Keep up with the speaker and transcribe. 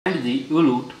find the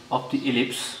evolute of the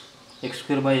ellipse x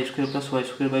square by a square plus y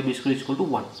square by b square is equal to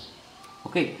 1.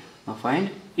 Okay, now find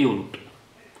evolute.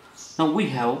 Now we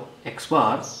have x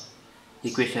bar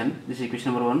equation, this is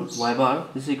equation number 1, y bar,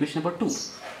 this is equation number 2.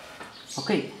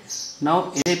 Okay,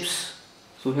 now ellipse,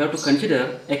 so we have to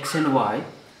consider x and y.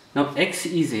 Now x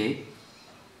is a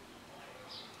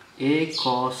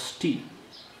cos t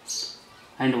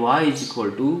and y is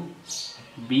equal to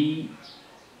b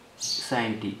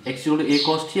sin t. X is equal to a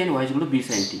cos t and y is equal to b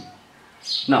sin t.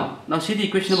 Now see the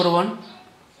equation number 1.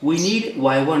 We need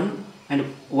y1 and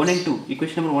 1 and 2.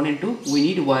 Equation number 1 and 2. We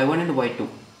need y1 and y2.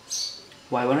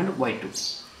 y1 and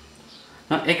y2.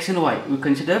 Now x and y we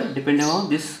consider depending on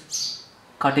this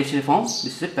Cartesian form. This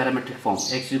is a parametric form.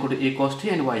 X is equal to a cos t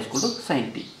and y is equal to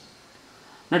sin t.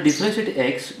 Now differentiate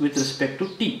x with respect to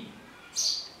t.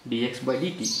 dx by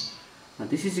dt. Now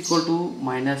this is equal to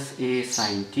minus a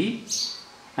sin t,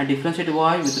 and differentiate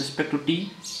y with respect to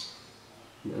t.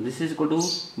 This is equal to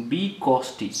b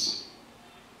cos t.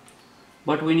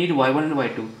 But we need y1 and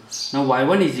y2. Now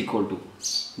y1 is equal to,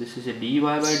 this is a dy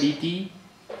by dt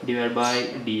divided by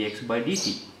dx by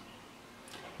dt.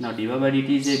 Now dy by dt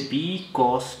is a b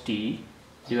cos t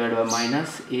divided by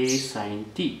minus a sin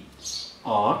t,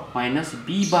 or minus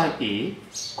b by a,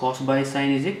 cos by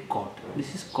sin is a cot.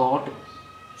 This is cot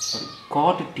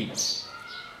t.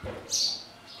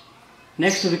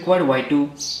 Next we require y2.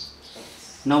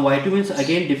 Now y2 means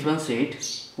again differentiate.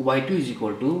 y2 is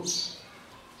equal to,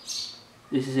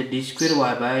 this is a d square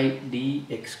y by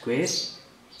dx square.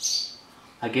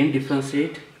 Again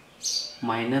differentiate,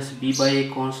 minus b by a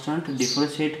constant,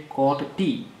 differentiate cot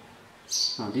t.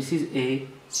 Now this is a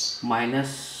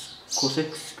minus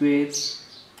cosec square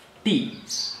t.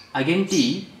 Again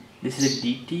t, this is a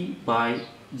dt by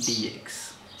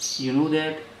dx. You know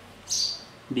that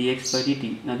dx by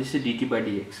dt. Now this is dt by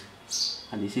dx.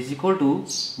 And this is equal to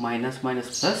minus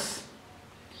minus plus.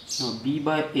 Now b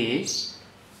by a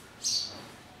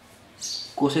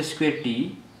cosec square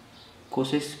t,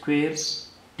 cosec square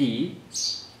t,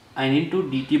 and into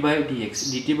dt by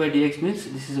dx. dt by dx means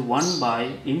this is 1 by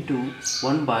into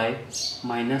 1 by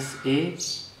minus a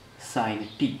sin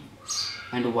t.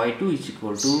 And y2 is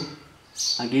equal to,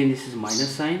 again this is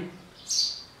minus sign,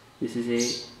 this is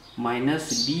a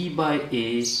minus b by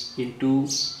a into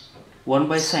 1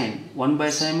 by sin. 1 by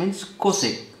sin means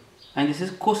cosec, and this is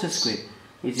cosec square,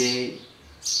 is a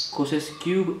cosec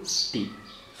cube t.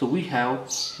 So we have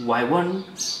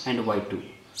y1 and y2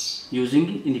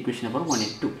 using in equation number 1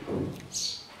 and 2.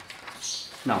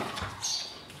 Now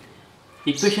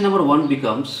equation number 1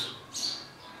 becomes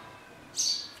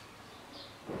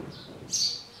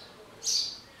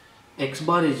x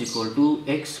bar is equal to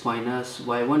x minus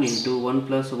y1 into 1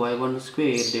 plus y1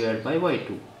 square divided by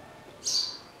y2.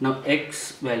 Now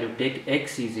x value, take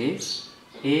x is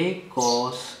a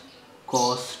cos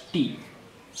t.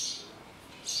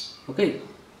 Okay,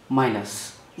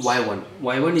 minus y1.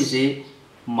 y1 is a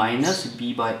minus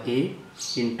b by a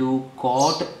into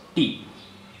cot t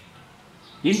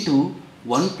into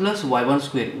 1 plus y1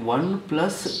 square. 1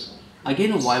 plus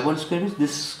again y1 square means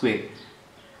this square,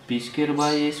 b square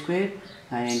by a square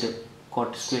and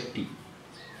cot square t.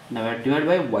 Now divided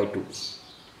by y2.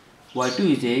 y2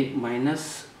 is a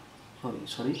minus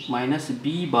minus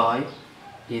b by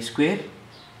a square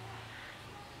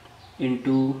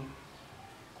into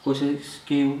cosec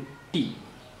cube t.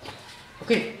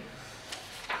 Okay.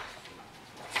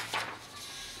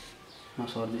 Now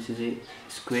sorry, this is a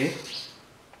square.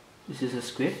 This is a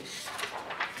square.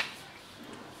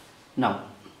 Now,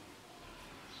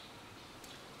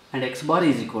 and x bar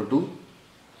is equal to,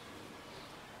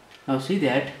 now see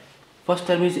that first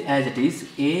term is as it is,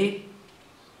 a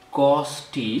cos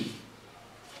t.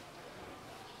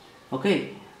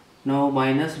 Okay, now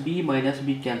minus b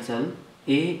cancel,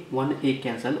 a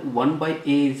cancel, 1 by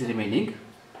a is remaining,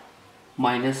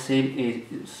 minus same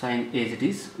a, sign as it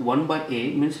is, 1 by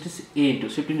a means it is a into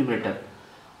shift in numerator,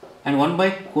 and 1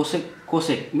 by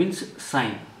cosec means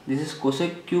sine. This is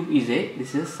cosec cube is a,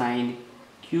 this is sine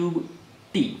cube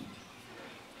t.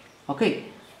 Okay,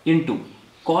 into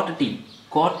cot t.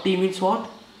 Cot t means what?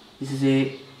 This is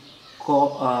a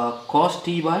cos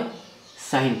t by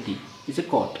sin t. It's a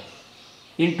cot.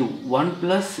 Into 1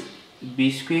 plus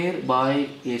b square by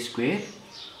a square.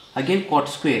 Again cot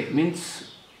square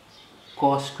means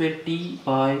cos square t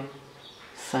by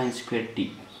sin square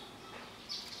t.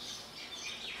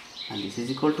 And this is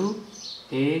equal to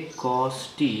a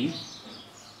cos t.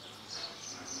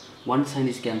 One sin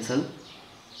is cancelled.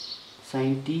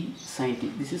 Sin t,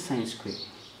 this is sin square,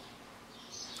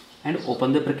 and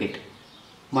open the bracket,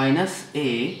 minus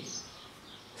a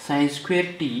sin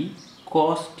square t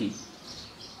cos t.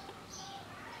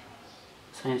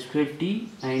 sin square t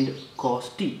and cos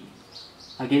t.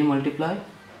 Again multiply,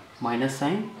 minus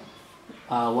sign,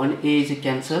 1a is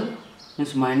cancel,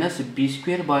 means minus b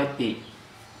square by a.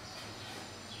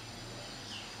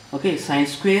 Okay, sin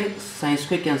square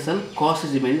cancel, cos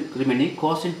is remaining,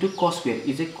 cos into cos square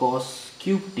is a cos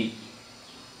cube t.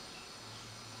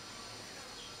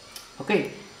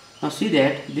 Okay, now see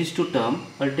that these two terms,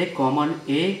 I'll take common,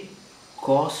 a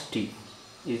cos t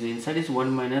is inside is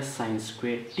 1 minus sin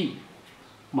square t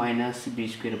minus b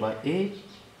square by a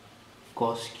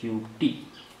cos cube t.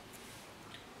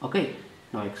 Okay,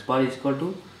 now x bar is equal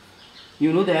to,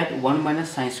 you know that 1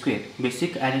 minus sin square,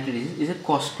 basic identity is a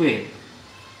cos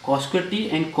square t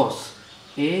and cos,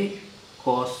 a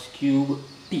cos cube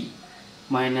t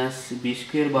minus b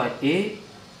square by a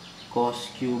cos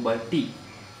cube by t,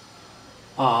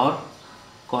 or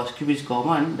cos cube is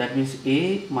common, that means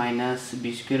a minus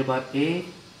b square by a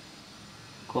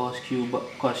cos cube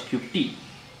t.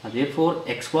 Therefore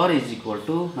x bar is equal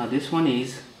to, now this one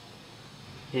is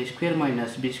a square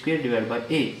minus b square divided by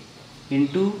a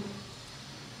into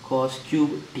cos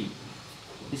cube t.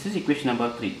 This is equation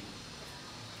number 3.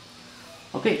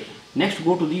 Okay, next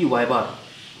go to the y bar,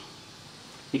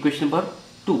 equation number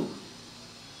 2.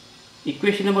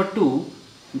 Equation number 2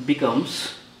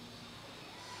 becomes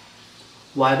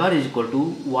y bar is equal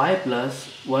to y plus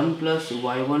 1 plus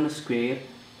y1 square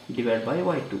divided by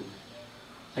y2.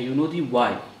 You know the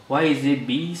y is a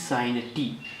b sin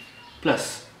t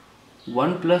plus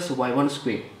 1 plus y1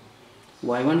 square.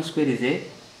 Y1 square is a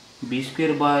b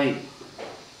square by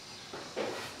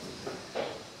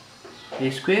a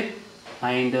square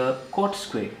and cot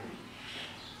square,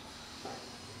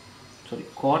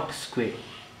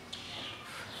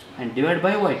 and divided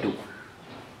by y2.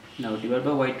 Now divided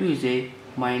by y2 is a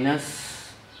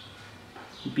minus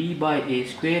b by a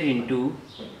square into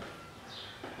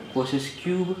cos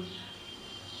cube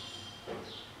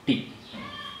t.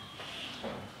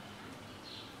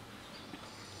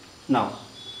 Now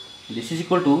this is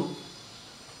equal to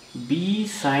b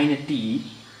sin t.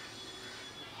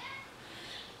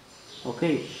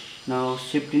 Okay, now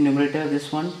shift in numerator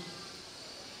this one,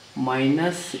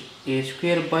 minus a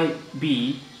square by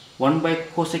b, 1 by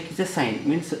cosec is a sine,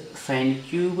 means sin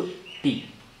cube t,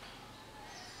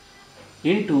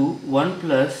 into 1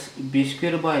 plus b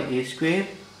square by a square,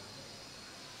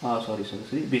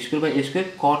 b square by a square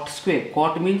cot square.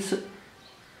 Cot means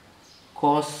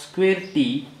cos square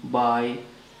t by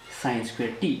sin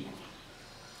square t,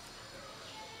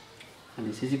 and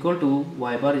this is equal to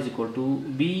y bar is equal to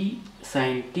b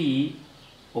sin t,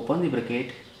 open the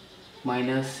bracket,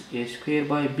 minus a square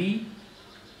by b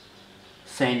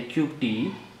sin cube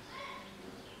t,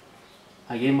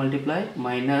 again multiply,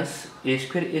 minus a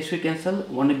square cancel,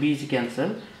 1b is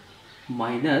cancel,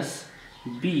 minus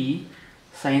b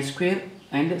sin square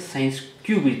and sin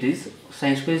cube, it is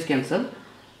sin square is cancel,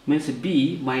 means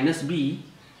b minus b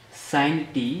sin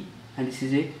t, and this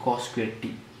is a cos square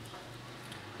t.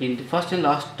 In the first and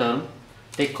last term,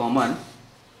 take common,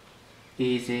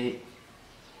 is a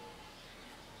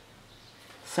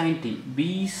sin t,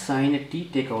 b sin t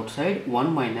take outside,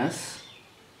 1 minus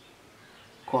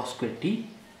cos square t,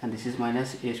 and this is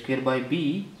minus a square by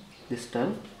b, this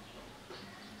term,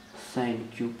 sin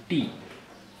cube t,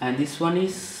 and this one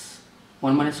is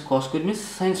 1 minus cos square means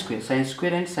sin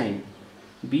square and sin,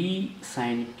 b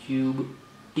sin cube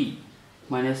t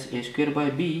minus a square by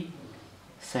b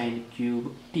sin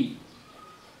cube t,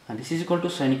 and this is equal to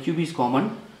sin cube is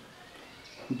common,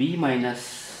 b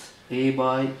minus a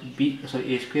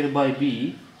square by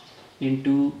b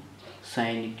into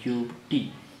sin cube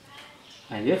t,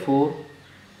 and therefore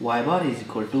y bar is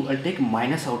equal to, I'll take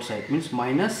minus outside, means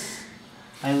minus,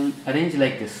 I'll arrange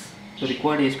like this, so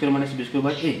required a square minus b square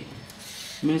by a,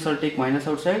 means I'll take minus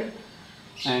outside,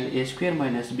 and a square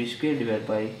minus b square divided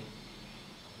by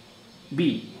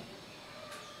b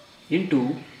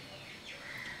into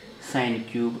sin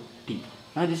cube t.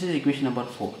 Now this is equation number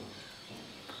 4.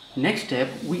 Next step,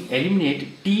 we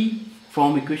eliminate t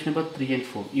from equation number 3 and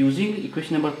 4. Using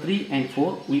equation number 3 and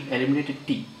 4, we eliminated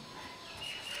t.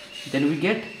 Then we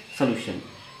get solution.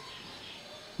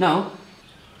 Now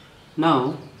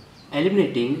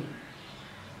eliminating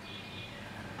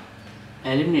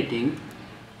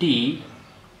t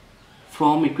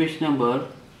from equation number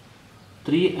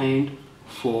 3 and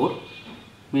 4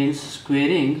 means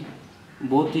squaring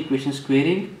both the equations,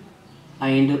 squaring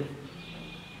and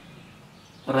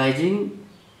rising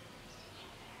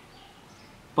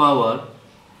power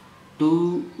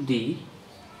to the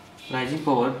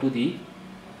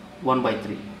 1 by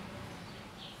 3,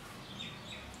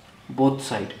 both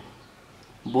side,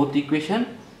 both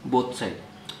equation, both side.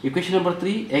 equation number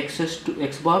 3,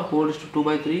 x bar whole raised to 2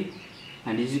 by 3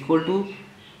 and is equal to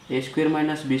a square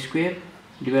minus b square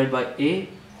divided by a,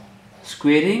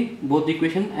 squaring both the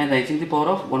equation and raising the power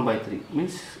of 1 by 3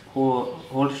 means whole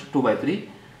raised to 2 by 3,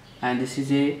 and this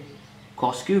is a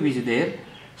cos cube is there.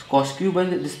 Cos cube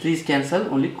and this 3 is cancelled,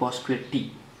 only cos square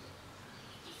t,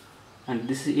 and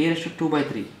this is a raised to 2 by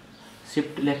 3.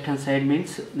 Shift left hand side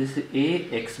means this is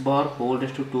a x bar whole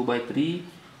raised to 2 by 3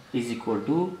 is equal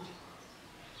to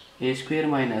a square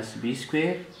minus b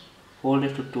square whole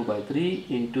raised to 2 by 3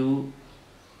 into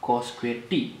cos square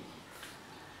t.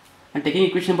 And taking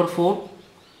equation number 4,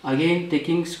 again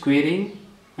taking squaring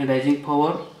and raising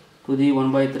power to the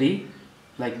 1 by 3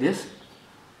 like this,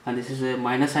 and this is a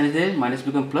minus sign is there, minus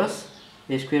become plus,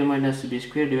 a square minus b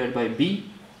square divided by b,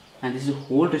 and this is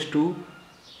whole raised to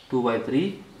 2 by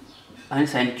 3 and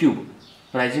sine cube.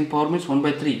 Rising power means 1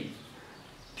 by 3.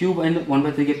 Cube and 1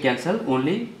 by 3 get cancelled,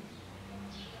 only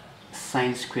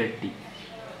sine square t.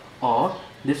 Or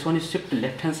this one is shift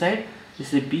left hand side,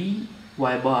 this is a b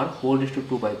y bar whole raised to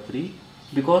 2 by 3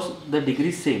 because the degree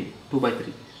is same, 2 by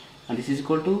 3, and this is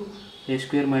equal to a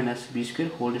square minus b square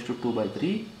whole raised to 2 by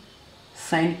 3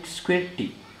 sine square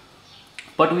t.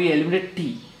 But we eliminate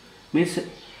t, means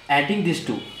adding these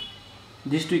two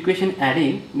equation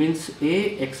adding means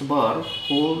a x bar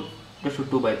whole raised to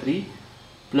 2 by 3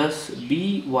 plus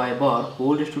b y bar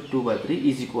whole raised to 2 by 3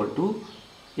 is equal to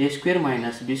a square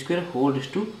minus b square whole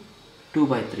raised to 2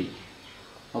 by 3.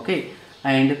 Okay,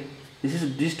 and this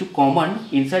is these two common,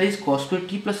 inside is cos square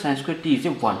t plus sin square t is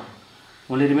a 1,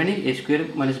 only remaining a square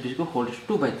minus b square whole raised to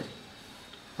 2 by 3.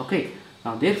 Okay,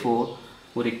 now therefore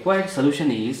our required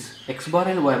solution is x bar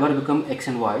and y bar become x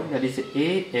and y, that is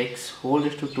a x whole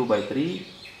raised to 2 by 3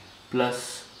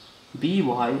 plus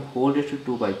by whole raised to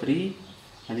 2 by 3,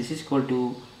 and this is equal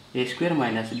to a square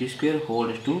minus b square whole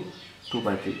raised to 2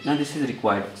 by 3. Now this is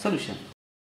required solution.